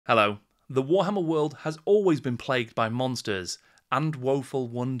Hello. The Warhammer world has always been plagued by monsters and woeful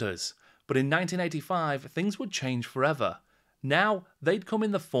wonders, but in 1985 things would change forever. Now they'd come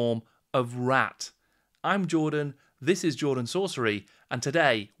in the form of Rat. I'm Jordan, this is Jordan Sorcery, and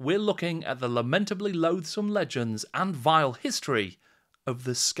today we're looking at the lamentably loathsome legends and vile history of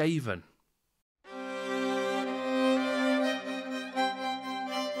the Skaven.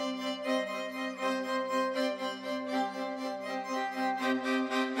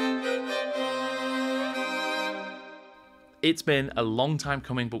 It's been a long time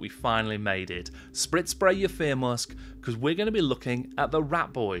coming, but we finally made it. Spray your fear musk, because we're going to be looking at the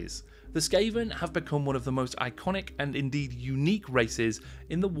Rat Boys. The Skaven have become one of the most iconic and indeed unique races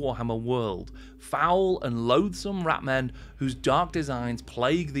in the Warhammer world. Foul and loathsome ratmen whose dark designs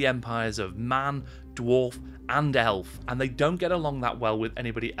plague the empires of man, dwarf and elf, and they don't get along that well with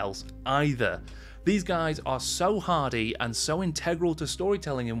anybody else either. These guys are so hardy and so integral to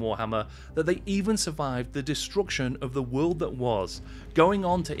storytelling in Warhammer that they even survived the destruction of the world that was, going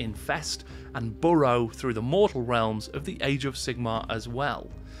on to infest and burrow through the mortal realms of the Age of Sigmar as well.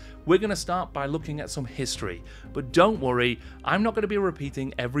 We're going to start by looking at some history, but don't worry, I'm not going to be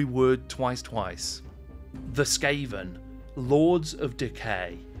repeating every word twice. The Skaven, Lords of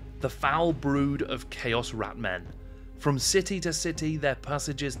Decay, the foul brood of chaos ratmen. From city to city their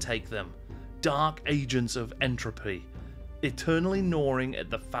passages take them. Dark agents of entropy, eternally gnawing at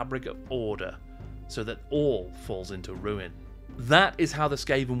the fabric of order, so that all falls into ruin. That is how the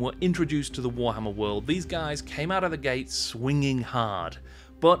Skaven were introduced to the Warhammer world. These guys came out of the gate swinging hard.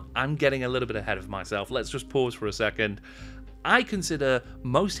 But I'm getting a little bit ahead of myself. Let's just pause for a second. I consider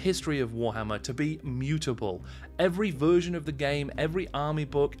most history of Warhammer to be mutable. Every version of the game, every army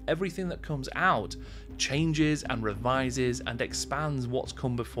book, everything that comes out changes and revises and expands what's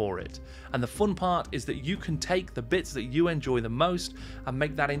come before it. And the fun part is that you can take the bits that you enjoy the most and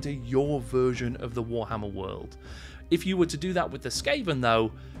make that into your version of the Warhammer world. If you were to do that with the Skaven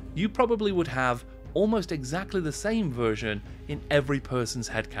though, you probably would have almost exactly the same version in every person's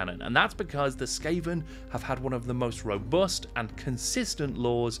headcanon, and that's because the Skaven have had one of the most robust and consistent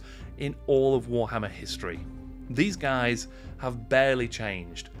lores in all of Warhammer history. These guys have barely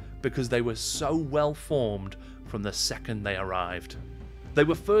changed because they were so well formed from the second they arrived. They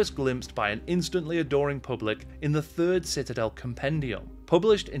were first glimpsed by an instantly adoring public in the third Citadel Compendium.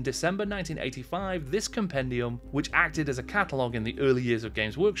 Published in December 1985, this compendium, which acted as a catalogue in the early years of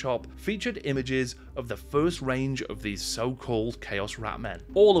Games Workshop, featured images of the first range of these so-called Chaos Ratmen.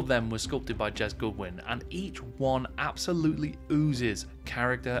 All of them were sculpted by Jes Goodwin, and each one absolutely oozes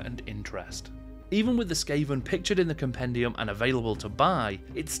character and interest. Even with the Skaven pictured in the compendium and available to buy,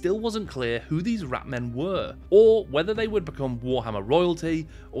 it still wasn't clear who these ratmen were, or whether they would become Warhammer royalty,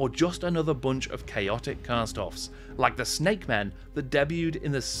 or just another bunch of chaotic cast-offs, like the Snake Men that debuted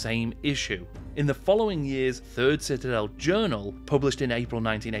in the same issue. In the following year's third Citadel Journal, published in April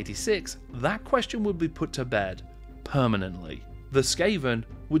 1986, that question would be put to bed, permanently. The Skaven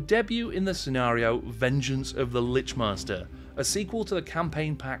would debut in the scenario Vengeance of the Lichemaster, a sequel to the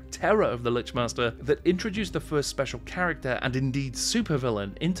campaign pack Terror of the Lichemaster that introduced the first special character and indeed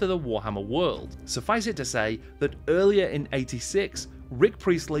supervillain into the Warhammer world. Suffice it to say that earlier in '86, Rick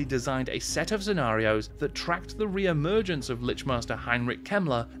Priestley designed a set of scenarios that tracked the re-emergence of Lichemaster Heinrich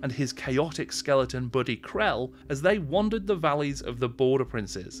Kemmler and his chaotic skeleton buddy Krell as they wandered the valleys of the Border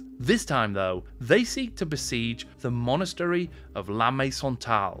Princes. This time though, they seek to besiege the monastery of La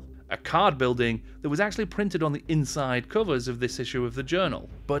Maisontal, a card building that was actually printed on the inside covers of this issue of the journal.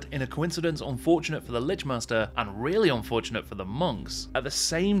 But in a coincidence unfortunate for the Lichemaster and really unfortunate for the monks, at the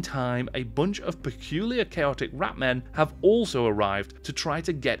same time a bunch of peculiar chaotic ratmen have also arrived to try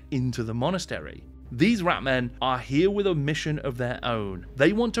to get into the monastery. These ratmen are here with a mission of their own.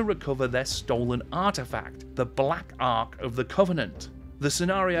 They want to recover their stolen artifact, the Black Ark of the Covenant. The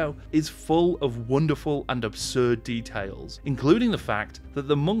scenario is full of wonderful and absurd details, including the fact that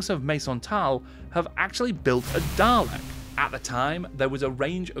the monks of Maisontal have actually built a Dalek. At the time, there was a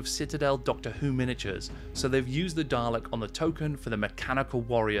range of Citadel Doctor Who miniatures, so they've used the Dalek on the token for the mechanical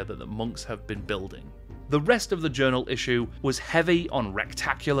warrior that the monks have been building. The rest of the journal issue was heavy on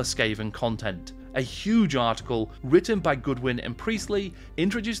rectacular Skaven content. A huge article written by Goodwin and Priestley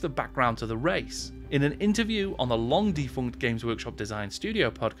introduced the background to the race. In an interview on the long-defunct Games Workshop Design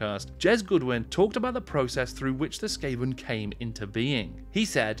Studio podcast, Jes Goodwin talked about the process through which the Skaven came into being. He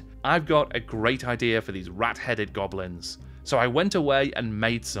said, "I've got a great idea for these rat-headed goblins. So I went away and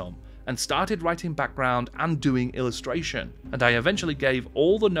made some, and started writing background and doing illustration. And I eventually gave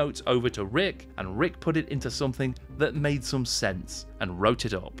all the notes over to Rick, and Rick put it into something that made some sense, and wrote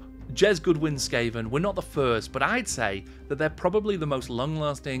it up." Jes Goodwin's Skaven were not the first, but I'd say that they're probably the most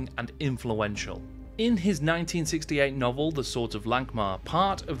long-lasting and influential. In his 1968 novel The Swords of Lankhmar,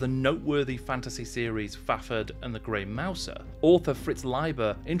 part of the noteworthy fantasy series Fafhrd and the Grey Mouser, author Fritz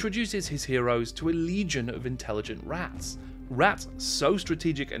Leiber introduces his heroes to a legion of intelligent rats. Rats so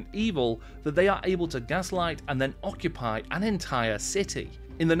strategic and evil that they are able to gaslight and then occupy an entire city.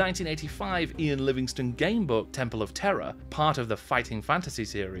 In the 1985 Ian Livingstone gamebook Temple of Terror, part of the Fighting Fantasy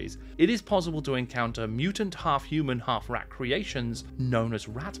series, it is possible to encounter mutant half-human half-rat creations known as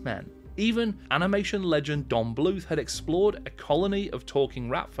ratmen. Even animation legend Don Bluth had explored a colony of talking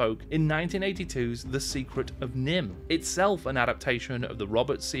ratfolk in 1982's The Secret of Nim, itself an adaptation of the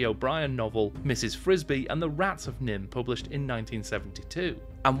Robert C. O'Brien novel Mrs. Frisby and the Rats of Nim, published in 1972.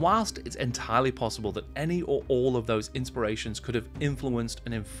 And whilst it's entirely possible that any or all of those inspirations could have influenced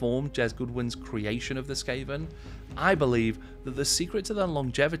and informed Jes Goodwin's creation of the Skaven, I believe that the secret to their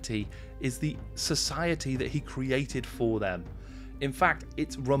longevity is the society that he created for them. In fact,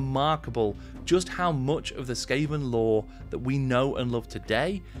 it's remarkable just how much of the Skaven lore that we know and love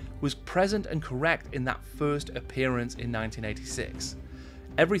today was present and correct in that first appearance in 1986.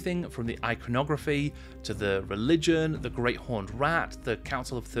 Everything from the iconography to the religion, the Great Horned Rat, the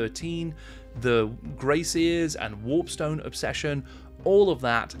Council of 13, the Greyseers and Warpstone obsession, all of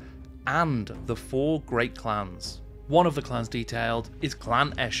that, and the 4 great clans. One of the clans detailed is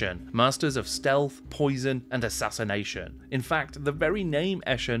Clan Eshen, masters of stealth, poison, and assassination. In fact, the very name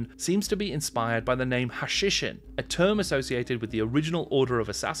Eshen seems to be inspired by the name Hashishin, a term associated with the original order of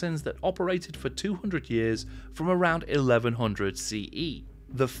assassins that operated for 200 years from around 1100 CE.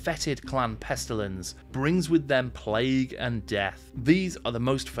 The fetid clan Pestilens brings with them plague and death. These are the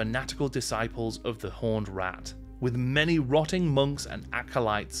most fanatical disciples of the Horned Rat, with many rotting monks and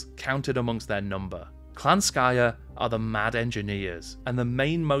acolytes counted amongst their number. Clan Skaya are the Mad Engineers, and the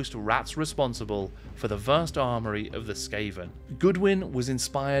mainmost rats responsible for the vast armory of the Skaven. Goodwin was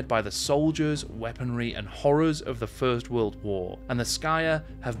inspired by the soldiers, weaponry, and horrors of the First World War, and the Skaya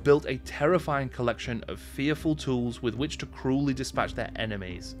have built a terrifying collection of fearful tools with which to cruelly dispatch their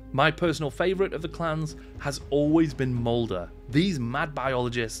enemies. My personal favourite of the clans has always been Moulder. These mad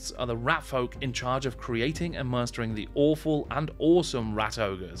biologists are the rat folk in charge of creating and mastering the awful and awesome rat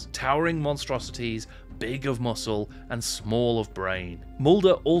ogres, towering monstrosities, big of muscle and small of brain.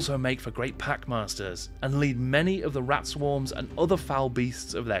 Moulder also make for great packmasters and lead many of the rat swarms and other foul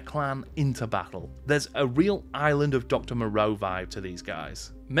beasts of their clan into battle. There's a real Island of Dr. Moreau vibe to these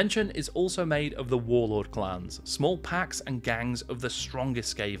guys. Mention is also made of the Warlord clans, small packs and gangs of the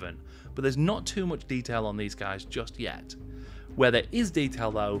strongest Skaven, but there's not too much detail on these guys just yet. Where there is detail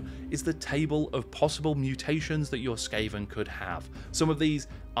though is the table of possible mutations that your Skaven could have. Some of these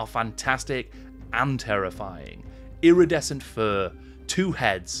are fantastic and terrifying. Iridescent fur, 2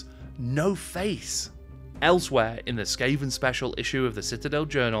 heads, no face. Elsewhere in the Skaven special issue of the Citadel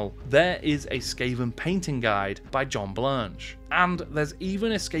Journal, there is a Skaven painting guide by John Blanche. And there's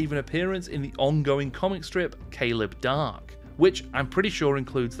even a Skaven appearance in the ongoing comic strip Caleb Dark, which I'm pretty sure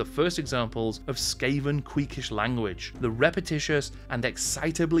includes the first examples of Skaven Queekish language, the repetitious and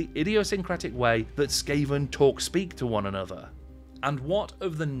excitably idiosyncratic way that Skaven talk-speak to one another. And what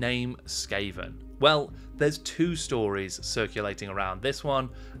of the name Skaven? Well, there's 2 stories circulating around this one,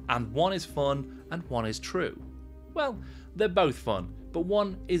 and one is fun and one is true. Well, they're both fun, but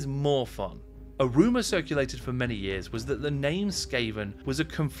one is more fun. A rumour circulated for many years was that the name Skaven was a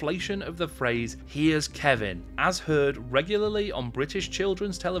conflation of the phrase "Here's Kevin," as heard regularly on British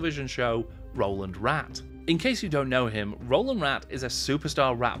children's television show Roland Rat. In case you don't know him, Roland Rat is a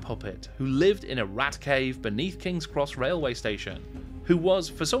superstar rat puppet who lived in a rat cave beneath King's Cross railway station, who was,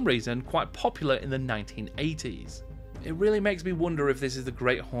 for some reason, quite popular in the 1980s. It really makes me wonder if this is the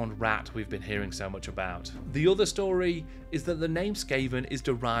Great Horned Rat we've been hearing so much about. The other story is that the name Skaven is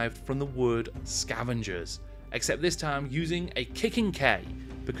derived from the word scavengers, except this time using a kicking K,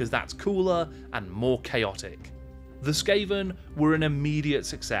 because that's cooler and more chaotic. The Skaven were an immediate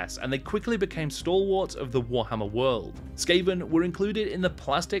success, and they quickly became stalwarts of the Warhammer world. Skaven were included in the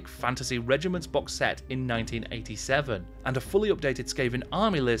Plastic Fantasy Regiments box set in 1987, and a fully updated Skaven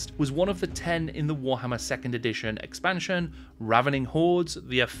army list was one of the 10 in the Warhammer 2nd edition expansion, Ravening Hordes,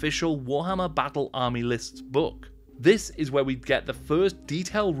 the official Warhammer Battle Army Lists book. This is where we get the first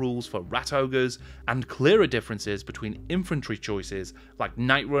detailed rules for rat ogres and clearer differences between infantry choices like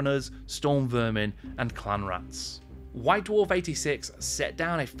Night Runners, Storm Vermin, and Clan Rats. White Dwarf 86 set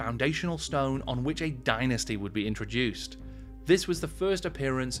down a foundational stone on which a dynasty would be introduced. This was the first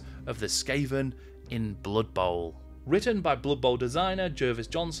appearance of the Skaven in Blood Bowl. Written by Blood Bowl designer Jervis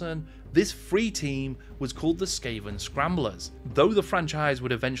Johnson, this free team was called the Skaven Scramblers. Though the franchise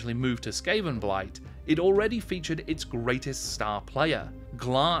would eventually move to Skaven Blight, it already featured its greatest star player,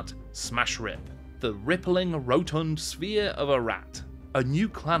 Glart Smashrip, the rippling rotund sphere of a rat. A new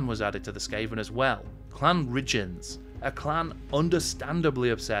clan was added to the Skaven as well, Clan Ridgeons, a clan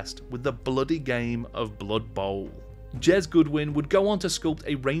understandably obsessed with the bloody game of Blood Bowl. Jes Goodwin would go on to sculpt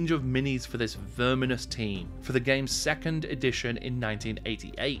a range of minis for this verminous team for the game's 2nd edition in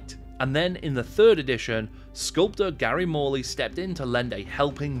 1988. And then in the 3rd edition, sculptor Gary Morley stepped in to lend a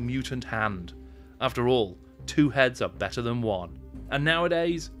helping mutant hand. After all, 2 heads are better than 1. And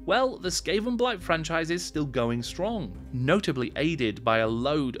nowadays, well, the Skaven Blight franchise is still going strong, notably aided by a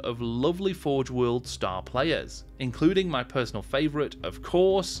load of lovely Forge World star players, including my personal favourite, of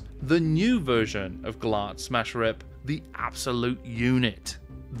course, the new version of Glart Smashrip, the Absolute Unit.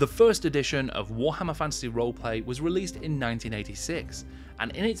 The 1st edition of Warhammer Fantasy Roleplay was released in 1986,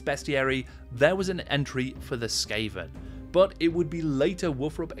 and in its bestiary there was an entry for the Skaven, but it would be later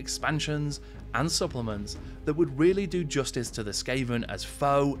Wolfrup expansions and supplements that would really do justice to the Skaven as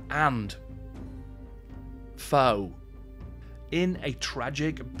foe and foe. In a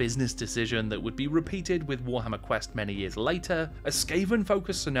tragic business decision that would be repeated with Warhammer Quest many years later, a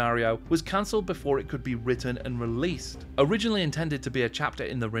Skaven-focused scenario was cancelled before it could be written and released. Originally intended to be a chapter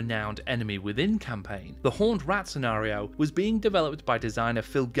in the renowned Enemy Within campaign, the Horned Rat scenario was being developed by designer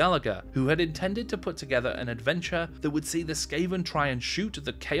Phil Gallagher, who had intended to put together an adventure that would see the Skaven try and shoot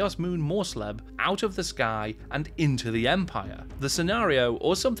the Chaos Moon Morsleb out of the sky and into the Empire. The scenario,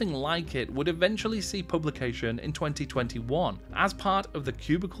 or something like it, would eventually see publication in 2021, as part of the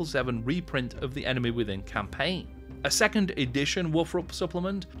Cubicle 7 reprint of the Enemy Within campaign. A 2nd edition Wolfrup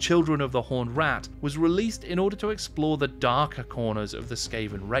supplement, Children of the Horned Rat, was released in order to explore the darker corners of the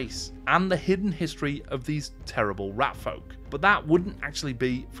Skaven race, and the hidden history of these terrible rat folk. But that wouldn't actually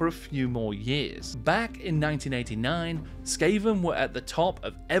be for a few more years. Back in 1989, Skaven were at the top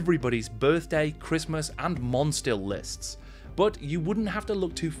of everybody's birthday, Christmas and Monstill lists, but you wouldn't have to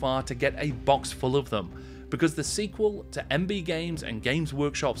look too far to get a box full of them, because the sequel to MB Games and Games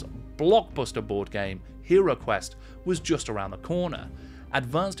Workshop's blockbuster board game, Hero Quest, was just around the corner.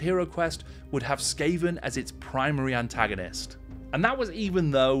 Advanced Hero Quest would have Skaven as its primary antagonist. And that was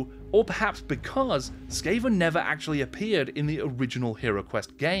even though, or perhaps because, Skaven never actually appeared in the original Hero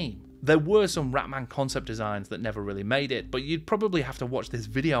Quest game. There were some Ratman concept designs that never really made it, but you'd probably have to watch this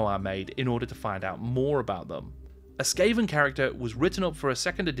video I made in order to find out more about them. A Skaven character was written up for a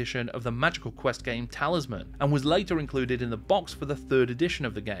 2nd edition of the Magical Quest game Talisman, and was later included in the box for the 3rd edition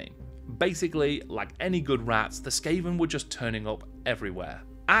of the game. Basically, like any good rats, the Skaven were just turning up everywhere.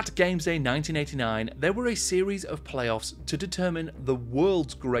 At Games Day 1989, there were a series of playoffs to determine the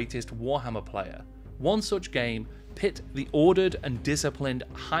world's greatest Warhammer player. One such game pit the ordered and disciplined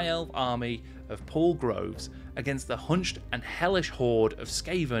High Elf army of Paul Groves against the hunched and hellish horde of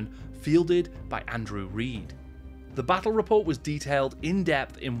Skaven fielded by Andrew Reed. The battle report was detailed in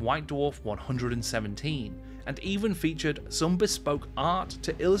depth in White Dwarf 117, and even featured some bespoke art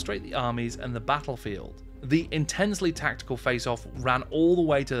to illustrate the armies and the battlefield. The intensely tactical face-off ran all the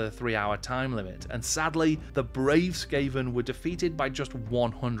way to the 3-hour time limit, and sadly, the brave Skaven were defeated by just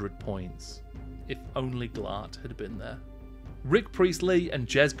 100 points. If only Glart had been there. Rick Priestley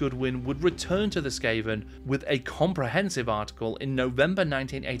and Jes Goodwin would return to the Skaven with a comprehensive article in November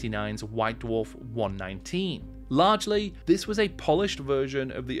 1989's White Dwarf 119. Largely, this was a polished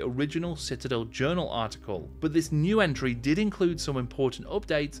version of the original Citadel journal article, but this new entry did include some important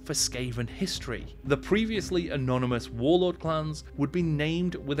updates for Skaven history. The previously anonymous warlord clans would be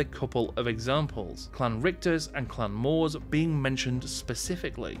named with a couple of examples, Clan Richter's and Clan Moore's being mentioned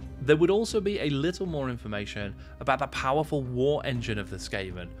specifically. There would also be a little more information about the powerful war engine of the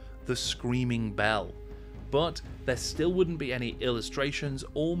Skaven, the Screaming Bell, but there still wouldn't be any illustrations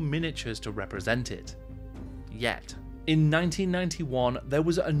or miniatures to represent it. Yet. In 1991, there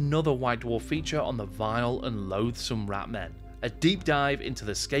was another White Dwarf feature on the vile and loathsome Ratmen, a deep dive into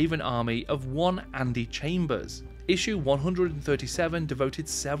the Skaven army of one Andy Chambers. Issue 137 devoted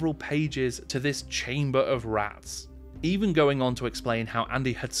several pages to this chamber of rats, even going on to explain how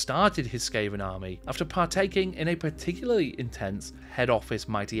Andy had started his Skaven army after partaking in a particularly intense Head Office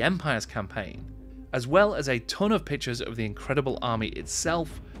Mighty Empires campaign. As well as a ton of pictures of the incredible army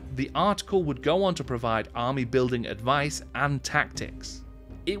itself, the article would go on to provide army building advice and tactics.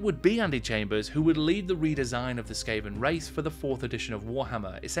 It would be Andy Chambers who would lead the redesign of the Skaven race for the 4th edition of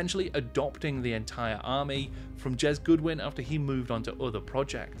Warhammer, essentially adopting the entire army from Jes Goodwin after he moved on to other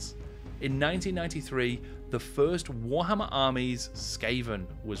projects. In 1993, the first Warhammer Armies Skaven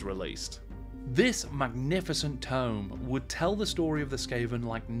was released. This magnificent tome would tell the story of the Skaven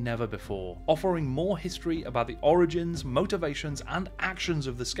like never before, offering more history about the origins, motivations, and actions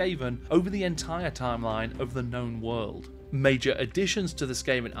of the Skaven over the entire timeline of the known world. Major additions to the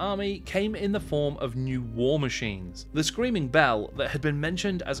Skaven army came in the form of new war machines. The Screaming Bell, that had been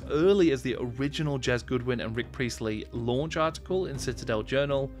mentioned as early as the original Jes Goodwin and Rick Priestley launch article in Citadel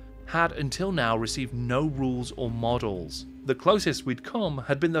Journal, had until now received no rules or models. The closest we'd come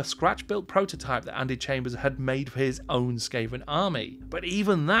had been the scratch-built prototype that Andy Chambers had made for his own Skaven army, but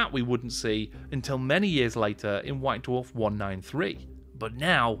even that we wouldn't see until many years later in White Dwarf 193. But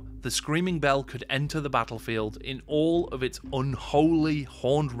now, the Screaming Bell could enter the battlefield in all of its unholy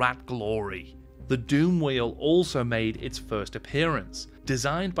horned rat glory. The Doom Wheel also made its first appearance.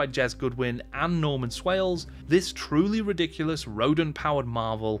 Designed by Jes Goodwin and Norman Swales, this truly ridiculous rodent-powered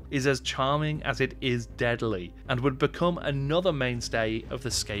marvel is as charming as it is deadly, and would become another mainstay of the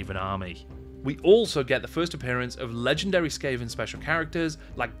Skaven army. We also get the first appearance of legendary Skaven special characters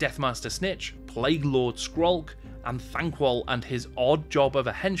like Deathmaster Snitch, Plague Lord Skrolk, and Thanquol and his odd job of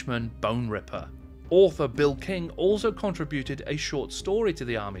a henchman, Bone Ripper. Author Bill King also contributed a short story to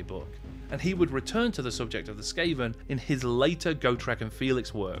the army book, and he would return to the subject of the Skaven in his later Gotrek and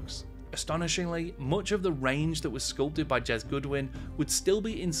Felix works. Astonishingly, much of the range that was sculpted by Jes Goodwin would still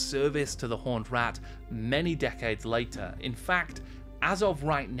be in service to the Horned Rat many decades later. In fact, as of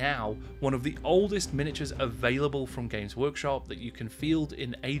right now, one of the oldest miniatures available from Games Workshop that you can field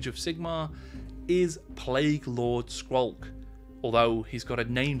in Age of Sigmar is Plague Lord Skrolk, although he's got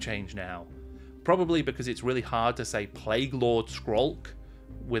a name change now, probably because it's really hard to say Plague Lord Skrolk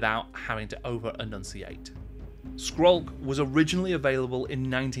without having to over-enunciate. Skrolk was originally available in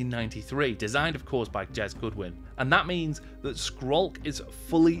 1993, designed of course by Jes Goodwin, and that means that Skrolk is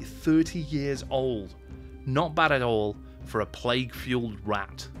fully 30 years old. Not bad at all for a plague-fueled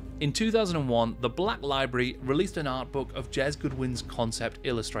rat. In 2001, the Black Library released an art book of Jes Goodwin's concept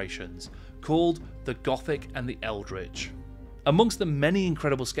illustrations, called The Gothic and the Eldritch. Amongst the many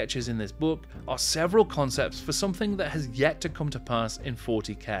incredible sketches in this book are several concepts for something that has yet to come to pass in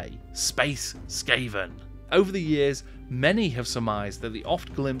 40k, Space Skaven. Over the years, many have surmised that the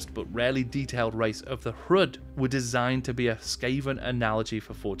oft-glimpsed but rarely detailed race of the Hrud were designed to be a Skaven analogy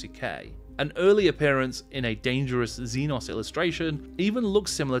for 40k. An early appearance in a dangerous Xenos illustration even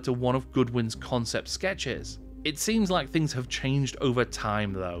looks similar to one of Goodwin's concept sketches. It seems like things have changed over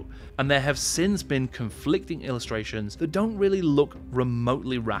time though, and there have since been conflicting illustrations that don't really look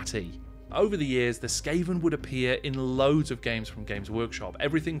remotely ratty. Over the years, the Skaven would appear in loads of games from Games Workshop,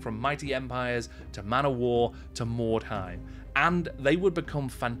 everything from Mighty Empires to Man of War to Mordheim, and they would become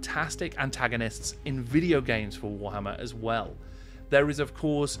fantastic antagonists in video games for Warhammer as well. There is of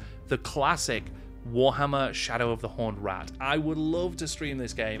course the classic Warhammer Shadow of the Horned Rat. I would love to stream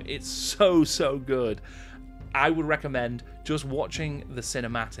this game, it's so good. I would recommend just watching the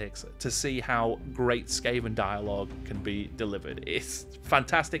cinematics to see how great Skaven dialogue can be delivered. It's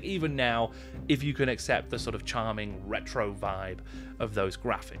fantastic even now if you can accept the sort of charming retro vibe of those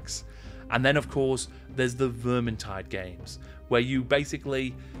graphics. And then of course there's the Vermintide games, where you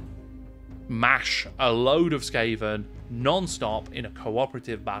basically mash a load of Skaven non-stop in a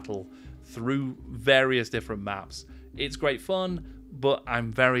cooperative battle through various different maps. It's great fun, but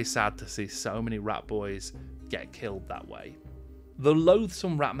I'm very sad to see so many rat boys get killed that way. The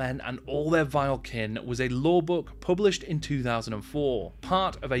Loathsome Ratmen and All Their Vile Kin was a lore book published in 2004,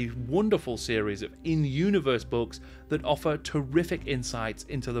 part of a wonderful series of in-universe books that offer terrific insights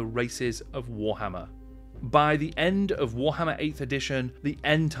into the races of Warhammer. By the end of Warhammer 8th edition, the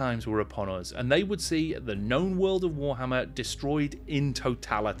end times were upon us, and they would see the known world of Warhammer destroyed in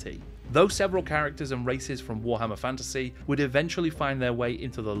totality. Though several characters and races from Warhammer Fantasy would eventually find their way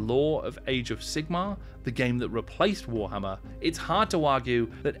into the lore of Age of Sigmar, the game that replaced Warhammer, it's hard to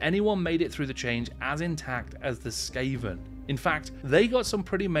argue that anyone made it through the change as intact as the Skaven. In fact, they got some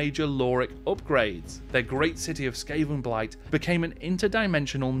pretty major loric upgrades. Their great city of Skavenblight became an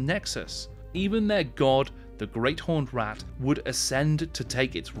interdimensional nexus. Even their god, the Great Horned Rat, would ascend to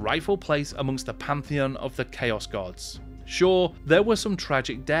take its rightful place amongst the pantheon of the Chaos Gods. Sure, there were some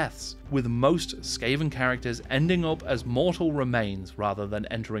tragic deaths, with most Skaven characters ending up as mortal remains rather than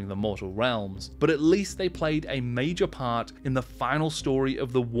entering the mortal realms, but at least they played a major part in the final story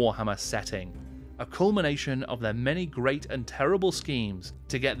of the Warhammer setting, a culmination of their many great and terrible schemes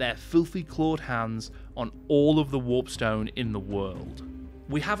to get their filthy clawed hands on all of the warpstone in the world.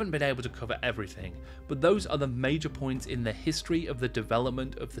 We haven't been able to cover everything, but those are the major points in the history of the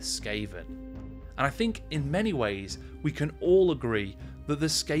development of the Skaven. And I think in many ways we can all agree that the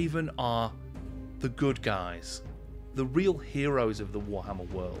Skaven are the good guys, the real heroes of the Warhammer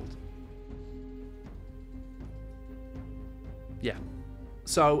world. yeah.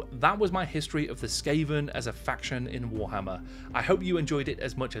 So that was my history of the Skaven as a faction in Warhammer. I hope you enjoyed it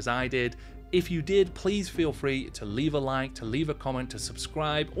as much as I did. If you did, please feel free to leave a like, to leave a comment, to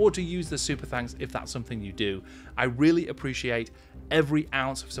subscribe, or to use the super thanks if that's something you do. I really appreciate every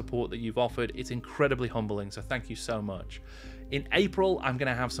ounce of support that you've offered. It's incredibly humbling, so thank you so much. In April, I'm going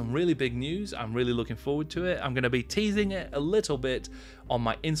to have some really big news. I'm really looking forward to it. I'm going to be teasing it a little bit on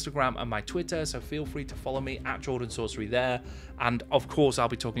my Instagram and my Twitter, so feel free to follow me at Jordan Sorcery there. And of course, I'll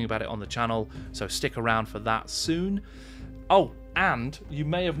be talking about it on the channel, so stick around for that soon. Oh, and you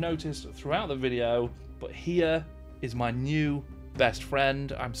may have noticed throughout the video, but here is my new best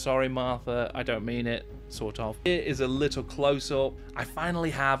friend. I'm sorry, Martha, I don't mean it, sort of. Here is a little close-up. I finally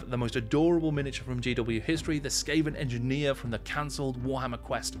have the most adorable miniature from GW history, the Skaven Engineer from the cancelled Warhammer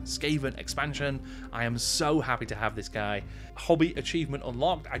Quest Skaven expansion. I am so happy to have this guy. Hobby achievement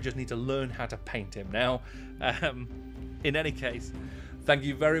unlocked. I just need to learn how to paint him now. In any case, thank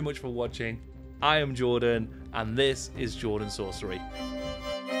you very much for watching. I am Jordan, and this is Jordan Sorcery.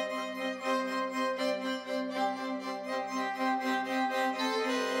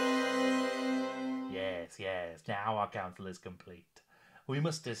 Yes, now our council is complete. We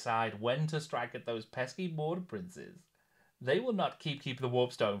must decide when to strike at those pesky border princes. They will not keep the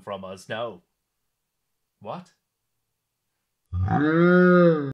warpstone from us, no. What?